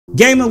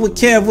Gaming with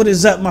Kev, what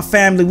is up, my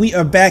family? We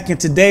are back, and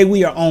today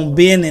we are on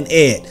Ben and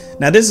Ed.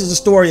 Now, this is a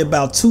story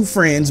about two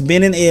friends,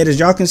 Ben and Ed. As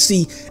y'all can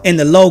see in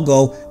the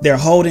logo, they're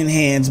holding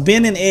hands.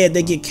 Ben and Ed,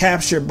 they get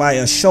captured by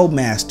a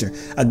showmaster,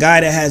 a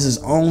guy that has his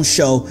own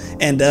show,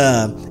 and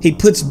he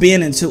puts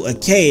Ben into a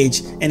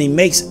cage, and he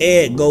makes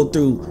Ed go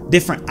through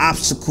different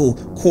obstacle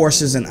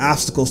courses and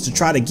obstacles to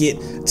try to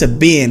get to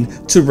Ben,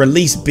 to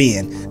release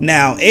Ben.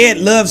 Now, Ed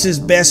loves his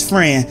best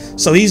friend,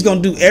 so he's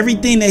gonna do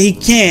everything that he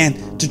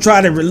can to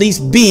try to release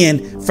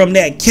Ben from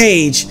that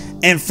cage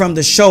and from the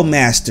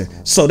showmaster.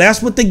 So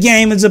that's what the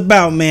game is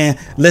about, man.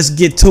 Let's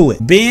get to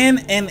it. Ben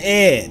and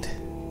Ed.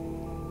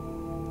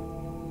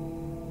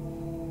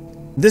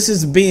 This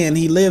is Ben.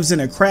 He lives in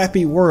a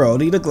crappy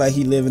world. He looked like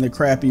he lived in a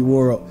crappy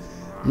world.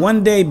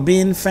 One day,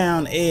 Ben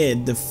found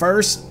Ed, the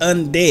first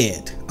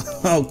undead.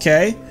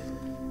 Okay.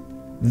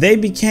 They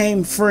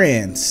became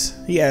friends.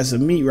 He has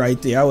some meat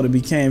right there. I would have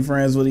became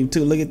friends with him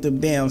too. Look at them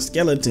damn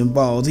skeleton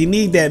balls. He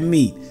need that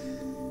meat.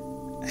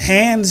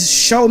 Hans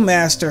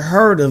Showmaster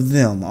heard of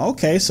them.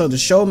 Okay, so the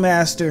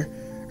Showmaster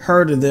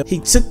heard of them. He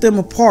took them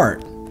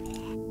apart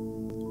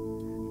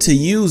to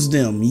use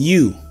them.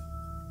 You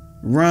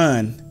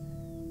run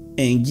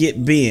and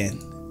get Ben.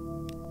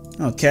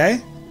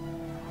 Okay,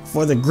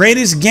 for the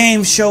greatest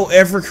game show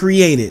ever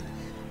created,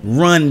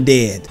 Run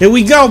Dead. Here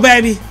we go,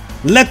 baby.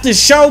 Let the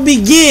show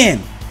begin.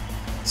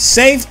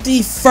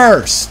 Safety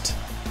first.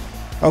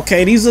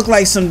 Okay, these look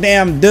like some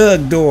damn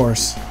Doug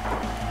doors.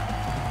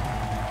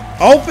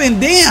 Open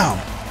them.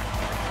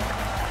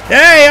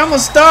 Hey, I'm a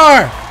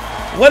star.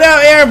 What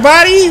up,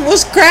 everybody?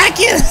 What's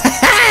cracking?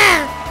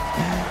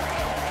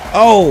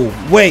 Oh,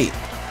 wait.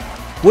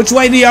 Which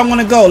way do y'all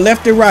want to go?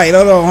 Left or right?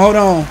 Hold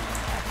on.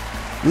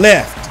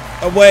 Left.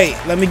 Oh, wait.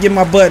 Let me get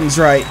my buttons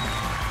right.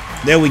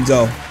 There we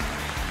go.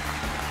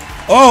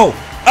 Oh.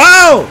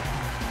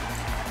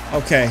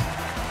 Okay.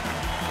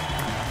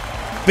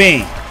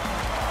 Bing.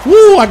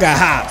 Woo, I got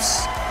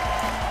hops.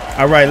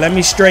 All right, let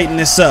me straighten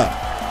this up.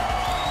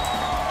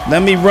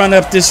 Let me run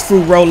up this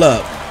fruit roll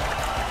up.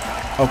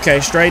 Okay,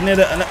 straighten it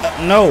up.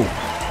 No.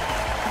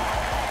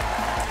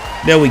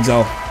 There we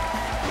go.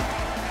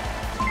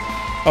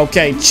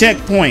 Okay,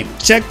 checkpoint.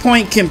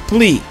 Checkpoint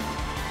complete.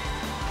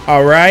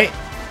 All right.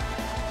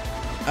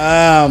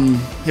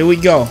 Here we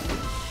go.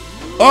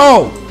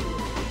 Oh.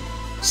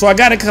 So I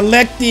got to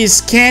collect this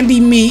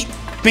candy meat.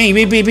 Bing,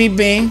 bing, bing, bing,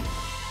 bing.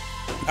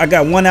 I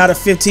got 1 out of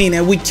 15,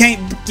 and we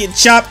can't get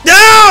chopped.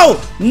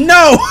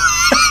 No.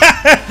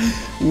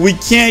 We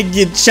can't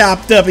get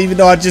chopped up, even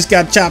though I just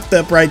got chopped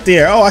up right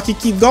there. Oh, I can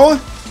keep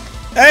going?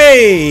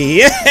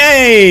 Hey!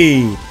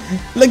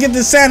 Look at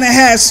the Santa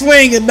hat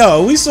swinging,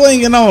 though. We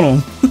swinging on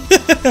them.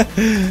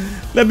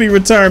 Let me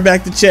return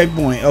back to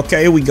checkpoint.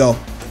 Okay, here we go.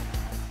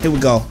 Here we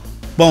go.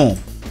 Boom.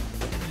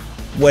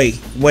 Wait.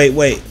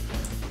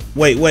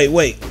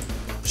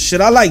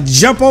 Should I, like,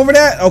 jump over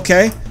that?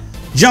 Okay.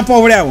 Jump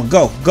over that one.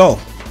 Go.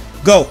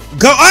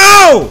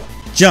 Oh!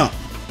 Jump.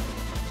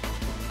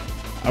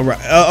 All right.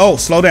 Oh,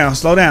 slow down,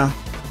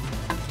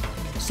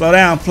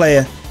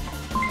 player.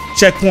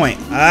 Checkpoint.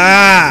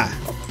 I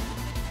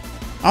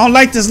don't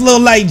like this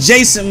little, like,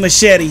 Jason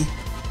machete.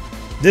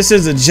 This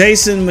is a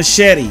Jason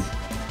machete.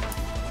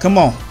 Come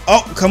on.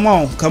 Oh, come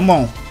on.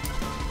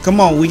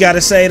 We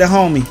gotta save the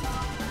homie.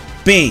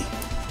 Bing.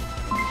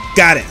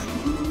 Got it.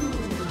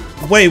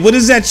 Wait, what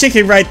is that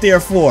chicken right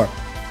there for?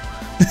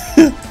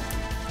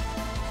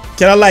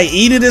 Can I, like,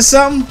 eat it or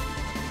something?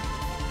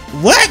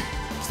 What?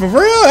 For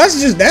real?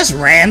 That's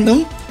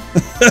random.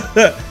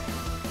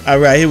 All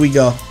right, here we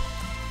go.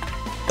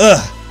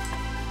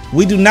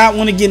 We do not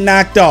want to get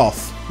knocked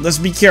off. Let's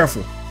be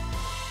careful.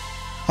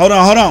 Hold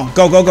on.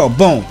 Go.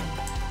 Boom.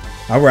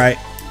 All right.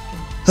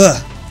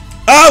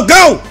 Oh,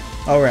 go.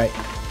 All right.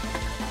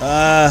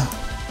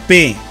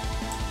 Bing.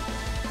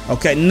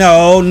 Okay.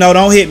 No,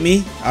 don't hit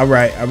me. All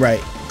right.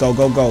 Go.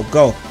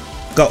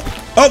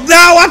 Oh,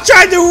 no, I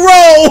tried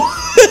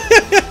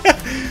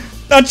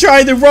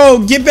to roll.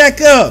 Get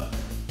back up.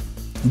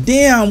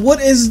 Damn,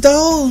 what is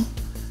those?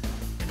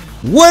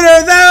 What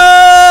are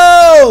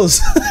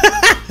those?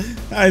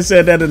 I ain't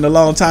said that in a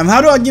long time. How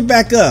do I get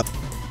back up?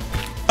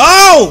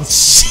 Oh,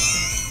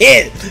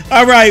 shit.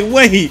 All right,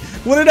 wait.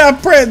 What did I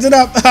press? Did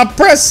I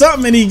press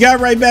something and he got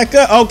right back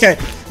up? Okay.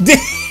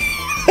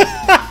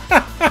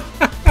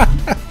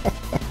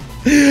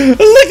 Look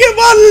at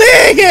my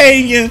leg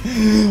hanging.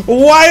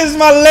 Why is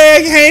my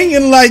leg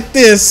hanging like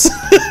this?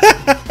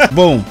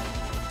 Boom.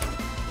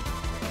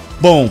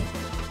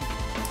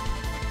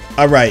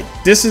 All right,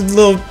 this is a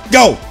little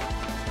go.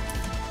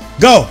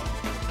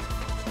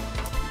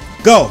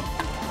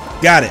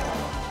 Got it.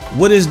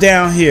 What is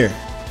down here?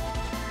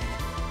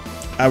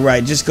 All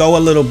right, just go a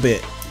little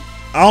bit.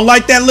 I don't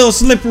like that little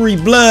slippery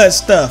blood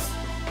stuff.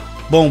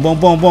 Boom.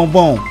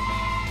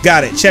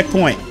 Got it.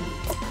 Checkpoint.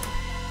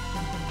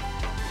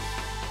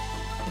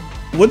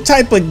 What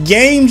type of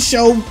game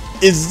show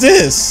is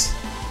this?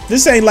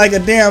 This ain't like a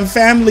damn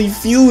Family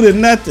Feud or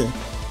nothing.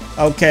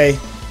 Okay.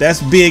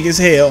 That's big as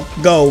hell.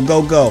 Go.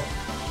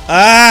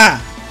 I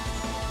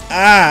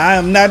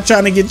am not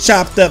trying to get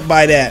chopped up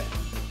by that.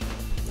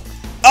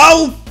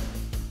 Oh!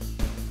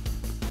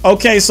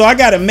 Okay, so I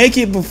gotta make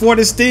it before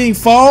this thing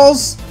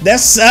falls?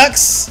 That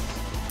sucks.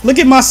 Look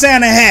at my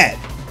Santa hat.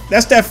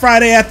 That's that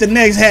Friday after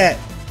next hat.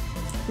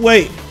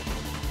 Wait.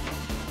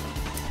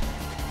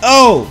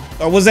 Oh,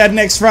 or was that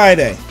next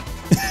Friday?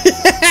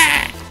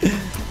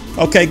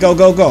 Okay, go,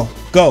 go, go,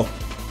 go.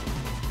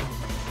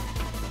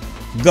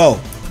 Go.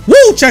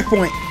 Woo,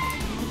 checkpoint.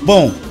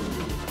 Boom.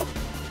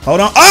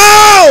 Hold on.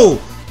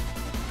 Oh!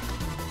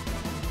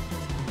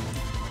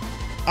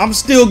 I'm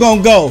still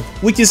gonna go.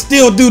 We can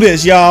still do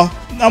this, y'all.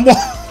 I'm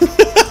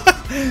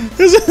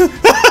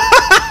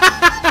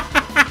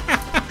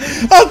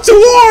oh,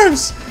 2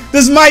 arms.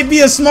 This might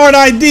be a smart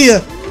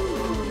idea.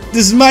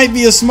 This might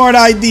be a smart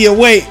idea.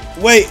 Wait,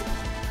 wait,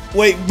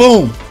 wait,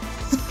 boom.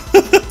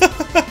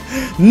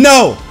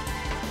 No.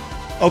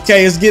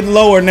 Okay, it's getting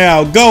lower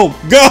now. Go,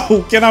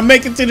 go. Can I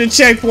make it to the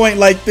checkpoint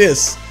like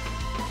this?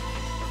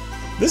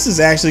 This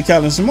is actually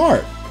kind of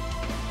smart.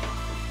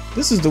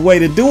 This is the way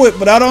to do it,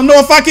 but I don't know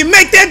if I can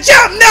make that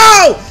jump.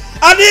 No!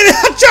 I did it.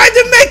 I tried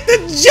to make the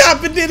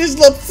jump, and then his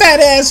little fat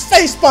ass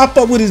face pop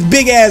up with his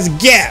big ass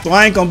gap. So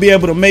I ain't gonna be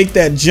able to make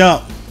that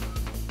jump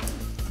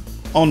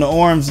on the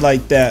arms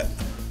like that.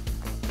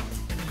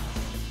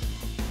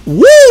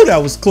 Woo! That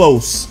was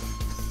close.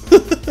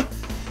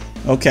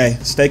 Okay,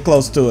 stay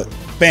close to it.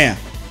 Bam.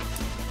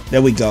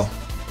 There we go.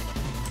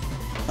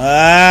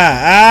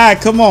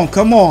 Come on,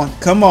 come on,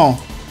 come on.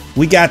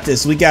 We got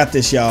this,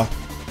 y'all.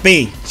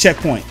 Bing,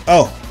 checkpoint.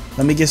 Oh,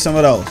 let me get some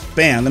of those.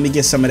 Bam, let me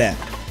get some of that.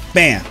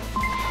 Bam.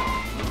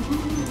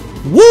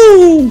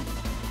 Woo!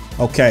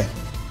 Okay.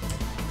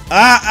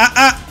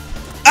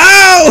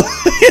 Oh!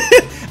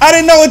 I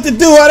didn't know what to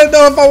do. I didn't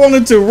know if I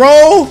wanted to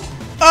roll.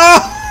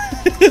 Oh!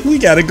 We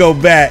gotta go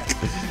back.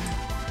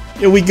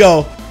 Here we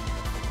go.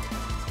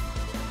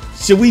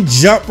 Should we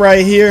jump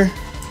right here?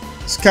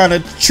 It's kind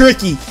of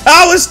tricky.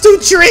 Oh, it's too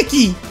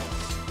tricky.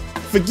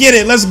 Forget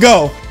it. Let's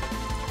go.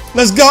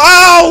 Let's go.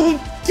 Oh,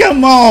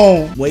 come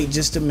on. Wait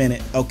just a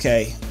minute.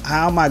 Okay.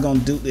 How am I going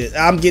to do this?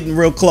 I'm getting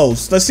real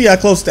close. Let's see how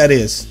close that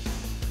is.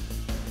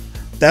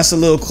 That's a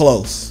little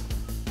close.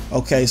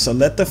 Okay, so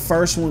let the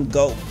first one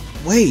go.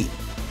 Wait.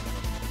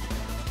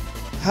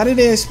 How did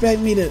they expect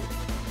me to...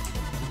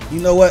 You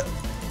know what?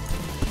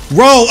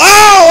 Roll.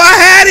 Oh, I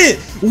had it.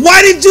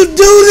 Why did you do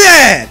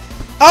that?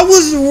 I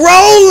was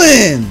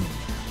rolling.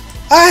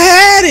 I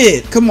had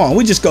it. Come on,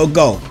 we just go.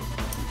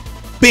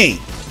 Bing.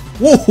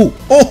 Woohoo.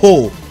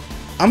 Oh.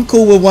 I'm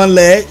cool with one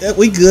leg.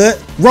 We good.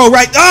 Roll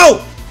right.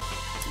 Oh.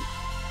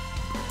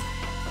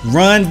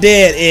 Run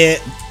dead,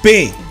 Ed.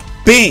 Bing.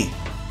 Bing.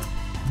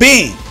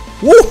 Bing.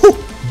 Woohoo.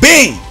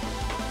 Bing.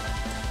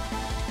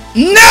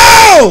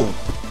 No.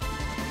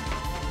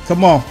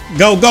 Come on.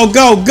 Go.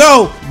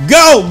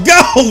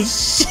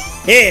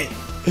 Shit.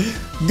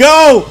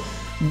 Go.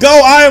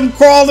 I am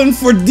crawling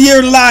for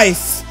dear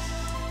life.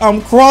 I'm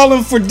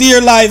crawling for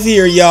dear life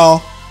here,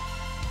 y'all.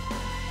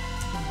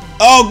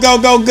 Oh, go.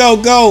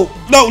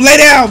 No, lay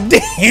down.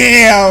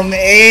 Damn,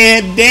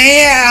 Ed.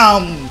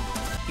 Damn.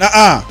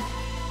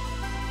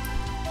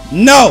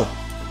 No.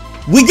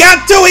 We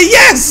got to it.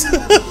 Yes.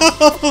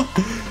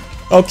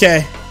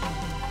 Okay.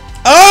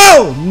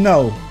 Oh,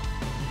 no.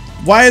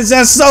 Why is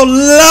that so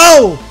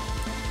low?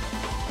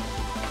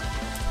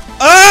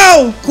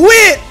 Oh,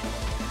 quit.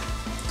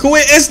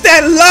 It's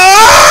that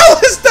low.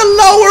 It's the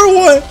lower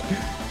one.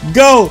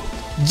 Go.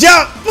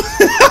 Jump.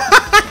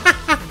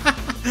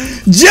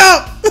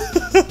 Jump.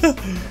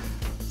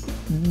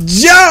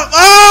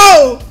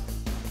 Oh.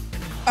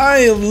 I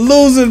am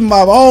losing my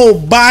whole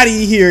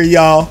body here,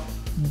 y'all.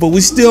 But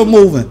we still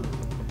moving.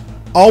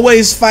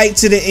 Always fight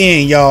to the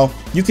end, y'all.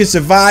 You can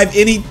survive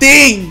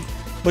anything,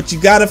 but you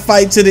gotta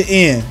fight to the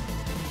end.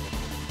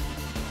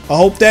 I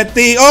hope that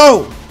thing...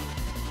 Oh.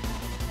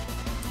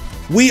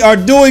 We are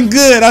doing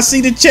good. I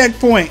see the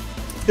checkpoint.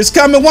 It's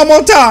coming one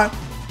more time.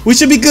 We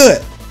should be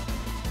good.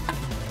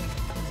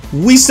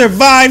 We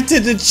survived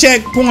to the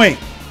checkpoint.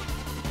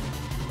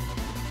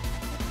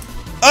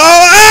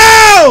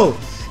 Oh!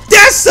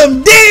 That's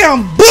some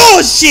damn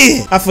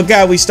bullshit. I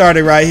forgot we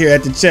started right here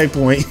at the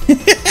checkpoint.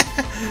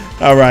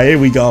 All right, here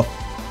we go.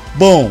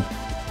 Boom.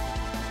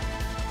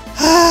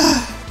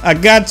 I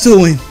got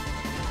to him.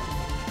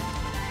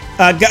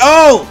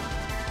 Oh!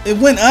 It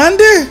went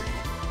under?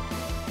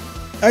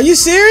 Are you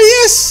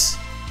serious?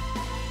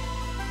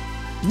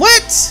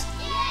 What?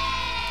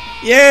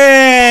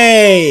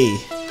 Yay!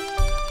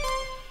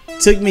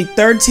 Took me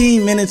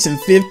 13 minutes and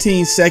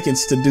 15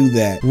 seconds to do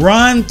that.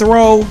 Run,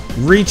 throw,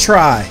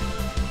 retry.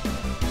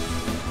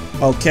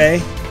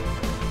 Okay.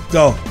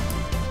 Go.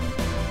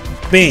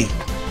 Bing.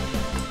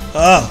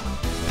 Oh.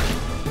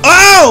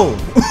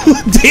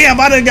 Damn,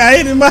 I done got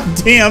hit in my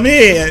damn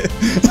head.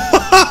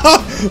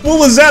 What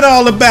was that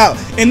all about?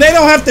 And they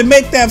don't have to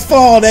make that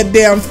fall that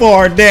damn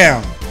far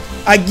down.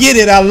 I get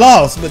it, I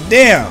lost, but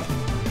damn.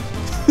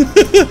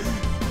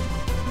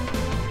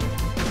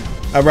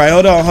 All right,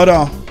 hold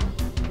on.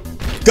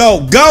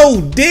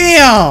 Go,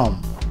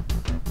 damn.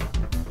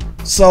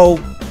 So,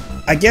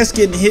 I guess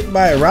getting hit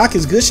by a rock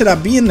is good. Should I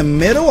be in the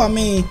middle? I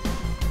mean,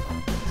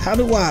 how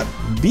do I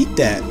beat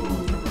that?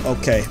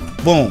 Okay,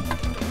 boom.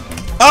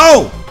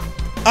 Oh!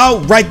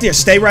 Oh, right there.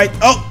 Stay right.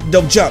 Oh,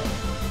 don't jump.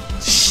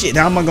 Shit,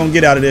 how am I gonna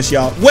get out of this,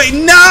 y'all? Wait,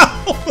 no!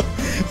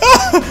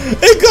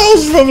 It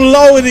goes from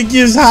low and it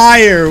gets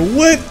higher.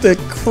 What the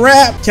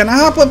crap? Can I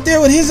hop up there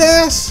with his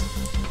ass?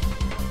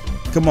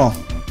 Come on.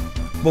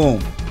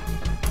 Boom.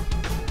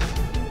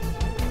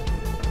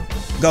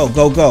 Go,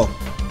 go, go.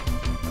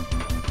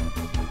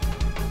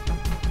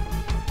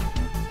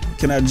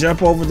 Can I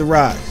jump over the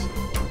rise?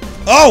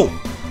 Oh!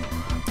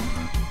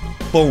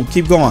 Boom,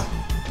 keep going.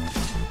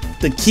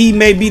 The key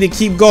may be to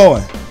keep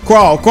going.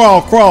 Crawl,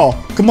 crawl, crawl.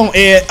 Come on,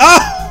 Ed.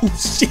 Oh,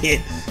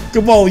 shit.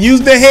 Come on,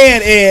 use the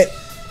head, Ed.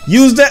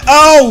 Use the,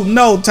 oh,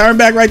 no, turn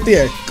back right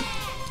there.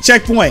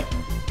 Checkpoint.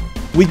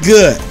 We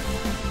good.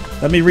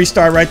 Let me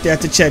restart right there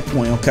at the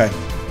checkpoint. Okay,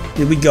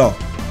 here we go.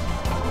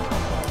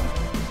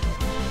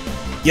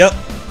 Yep.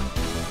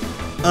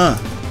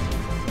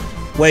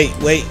 Wait,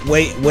 wait,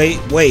 wait, wait,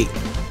 wait.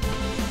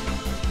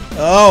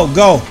 Oh,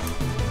 go.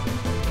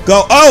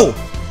 Go. Oh!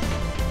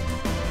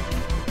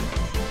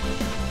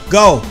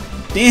 Go.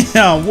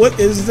 Damn, what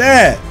is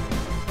that?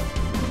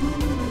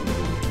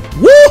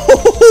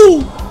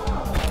 Woo!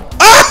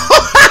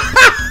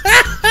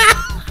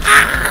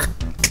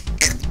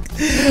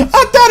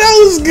 I thought that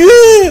was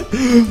good.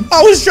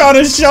 I was trying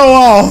to show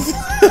off.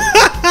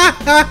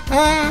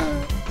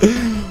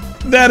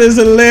 That is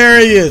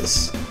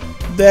hilarious.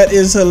 That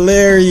is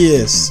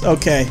hilarious.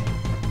 Okay.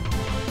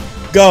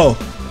 Go.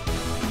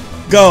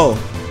 Go.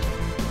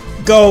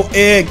 Go,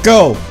 Ed,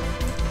 go.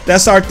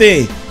 That's our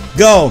thing.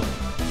 Go.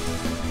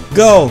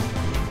 Go.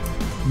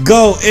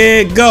 Go,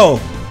 Ed, go.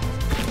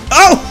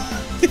 Oh!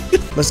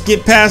 Let's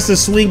get past the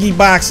swingy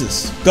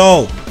boxes.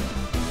 Go.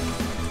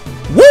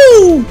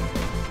 Woo!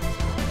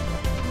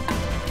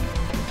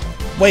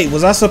 Wait,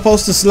 was I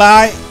supposed to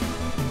slide?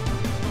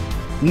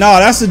 No,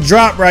 that's a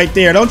drop right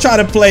there. Don't try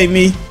to play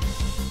me.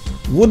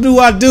 What do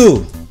I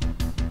do?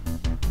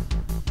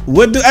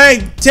 What do,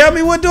 hey, tell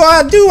me what do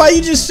I do? Why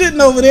you just sitting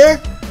over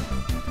there?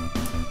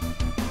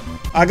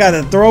 I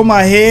gotta throw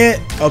my head.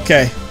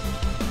 Okay.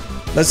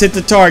 Let's hit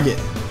the target.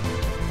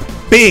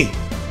 Bing.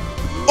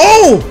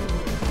 Oh!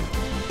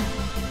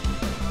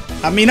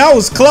 I mean, I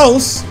was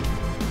close.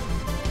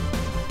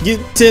 Get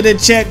to the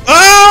check.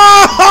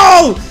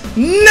 Oh!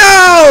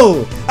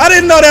 No! I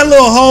didn't know that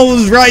little hole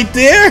was right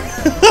there.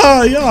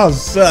 Oh, y'all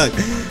suck.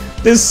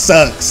 This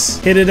sucks.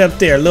 Hit it up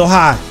there, a little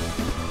high.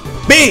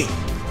 Bing!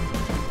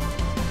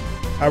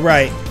 All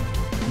right.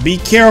 Be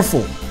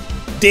careful.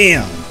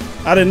 Damn.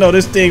 I didn't know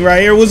this thing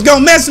right here was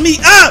gonna mess me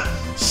up.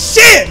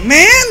 Shit,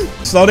 man.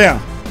 Slow down.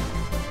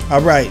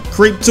 All right.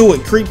 Creep to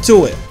it. Creep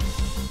to it.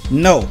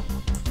 No.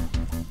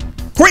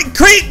 Creep.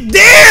 Creep.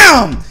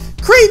 Damn.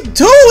 Creep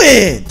to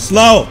it.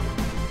 Slow.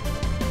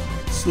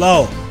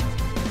 Slow.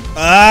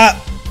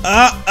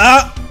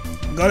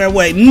 Go that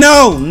way.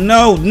 No.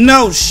 No.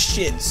 No.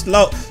 Shit.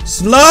 Slow.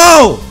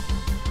 Slow.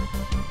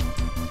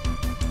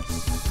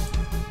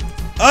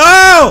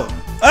 Oh.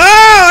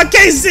 Oh. I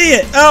can't see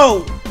it.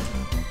 Oh.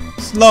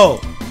 Slow.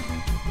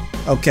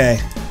 Okay.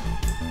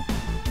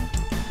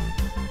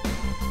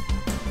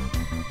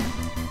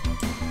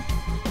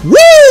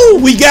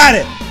 Woo! We got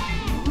it.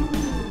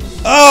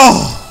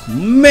 Oh,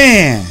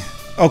 man.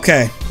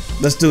 Okay.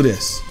 Let's do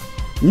this.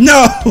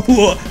 No.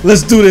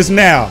 Let's do this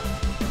now.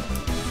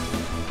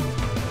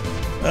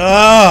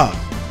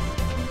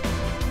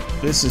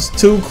 This is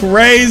too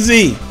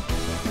crazy.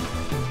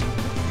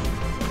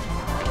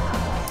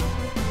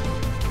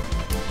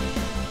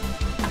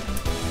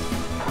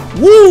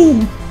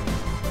 Woo!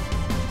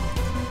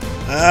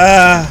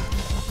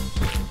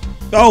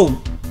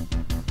 Oh,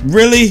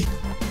 really?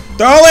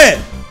 Throw it!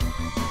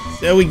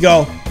 There we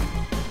go.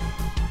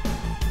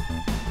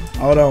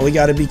 Hold on, we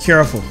gotta be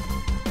careful.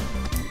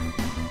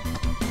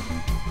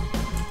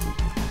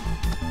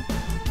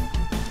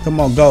 Come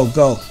on, go,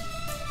 go.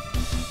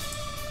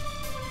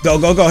 Go,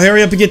 go, go.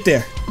 Hurry up and get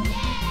there.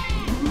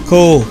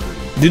 Cool.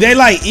 Do they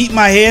like eat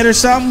my head or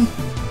something?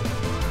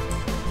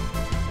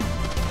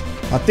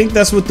 I think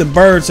that's what the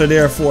birds are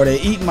there for. They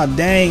eat my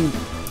dang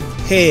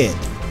head.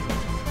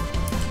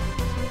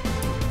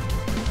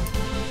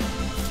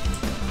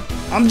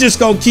 I'm just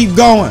gonna keep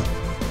going.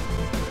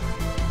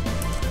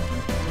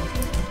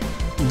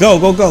 Go,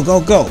 go, go,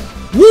 go, go.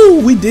 Woo,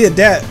 we did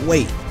that.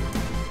 Wait.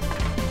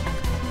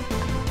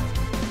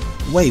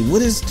 Wait,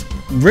 what is...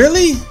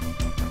 Really?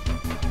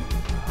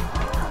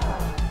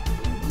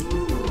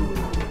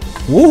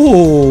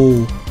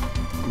 Woo.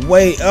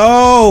 Wait,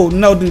 oh,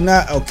 no, do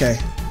not. Okay.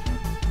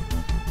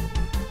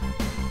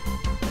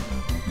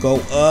 Go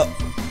up.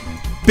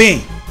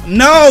 Bing.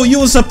 No, you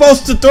were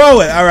supposed to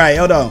throw it. All right,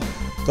 hold on.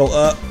 Go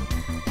up.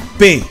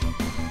 Bing.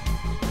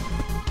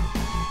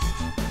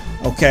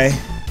 Okay.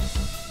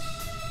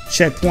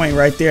 Checkpoint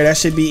right there. That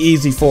should be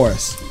easy for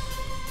us.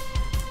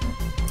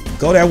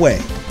 Go that way.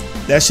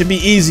 That should be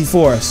easy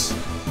for us.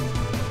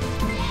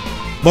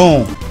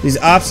 Boom. These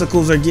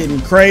obstacles are getting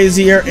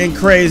crazier and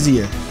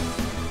crazier.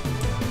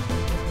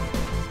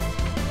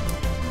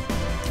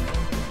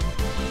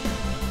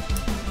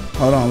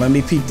 Hold on, let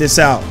me peek this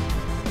out.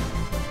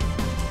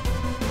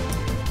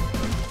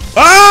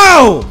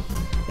 Oh!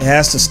 It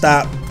has to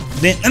stop.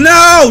 Then,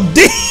 no!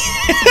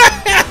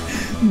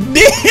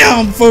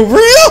 Damn, for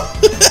real?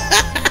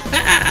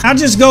 I'll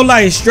just go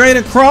like straight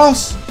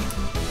across.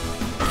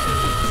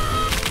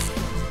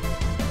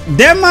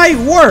 That might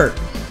work.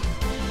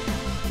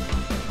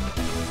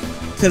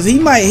 Cause he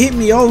might hit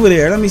me over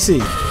there. Let me see.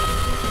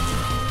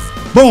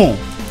 Boom.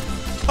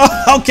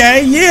 Oh,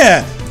 okay,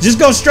 yeah. Just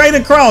go straight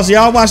across,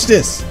 y'all. Watch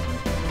this.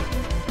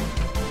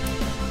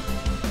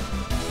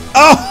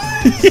 Oh.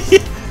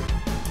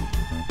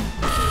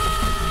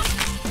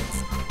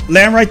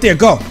 Land right there.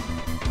 Go.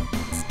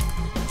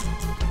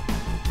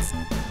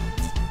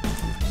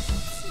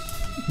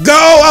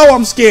 Go. Oh,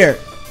 I'm scared.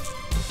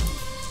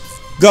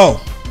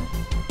 Go.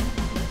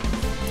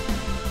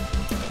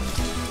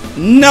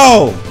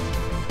 No.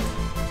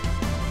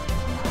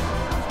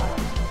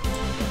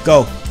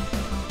 Go.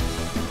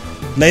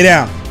 Lay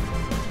down.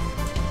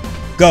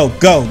 Go,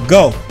 go,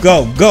 go,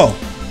 go, go.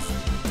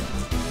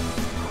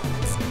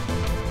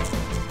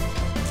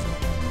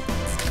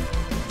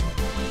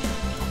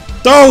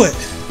 Throw it.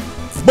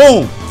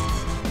 Boom.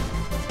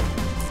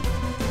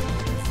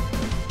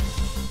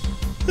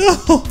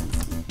 Oh.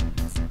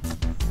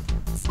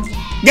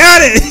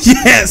 Got it.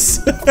 Yes.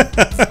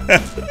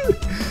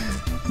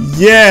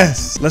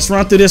 Yes. Let's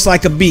run through this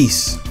like a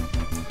beast.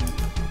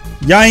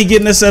 Y'all ain't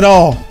getting this at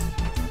all.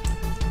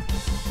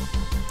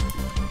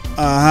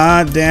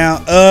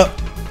 Down, up.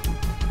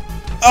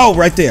 Oh,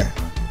 right there.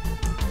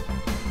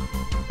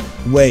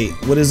 Wait,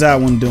 what is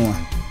that one doing?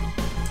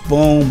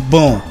 Boom,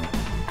 boom.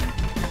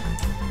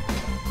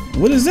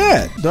 What is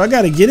that? Do I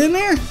gotta get in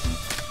there?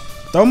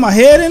 Throw my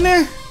head in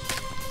there?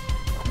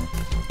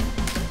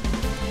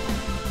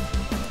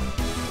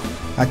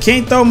 I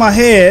can't throw my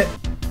head.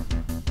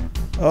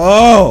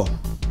 Oh.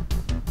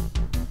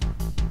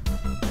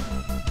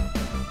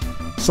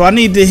 So I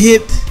need to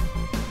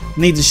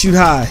shoot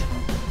high.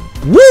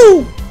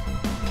 Woo!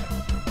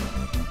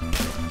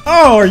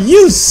 Oh, are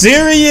you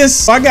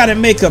serious? I gotta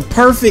make a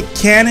perfect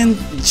cannon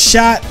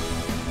shot.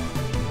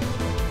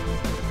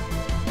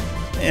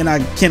 And I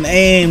can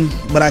aim,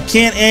 but I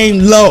can't aim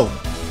low.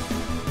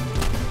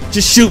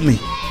 Just shoot me.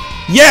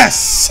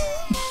 Yes!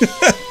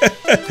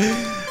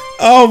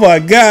 Oh my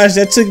gosh,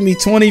 that took me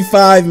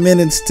 25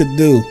 minutes to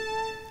do.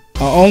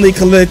 I only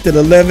collected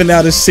 11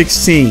 out of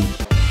 16.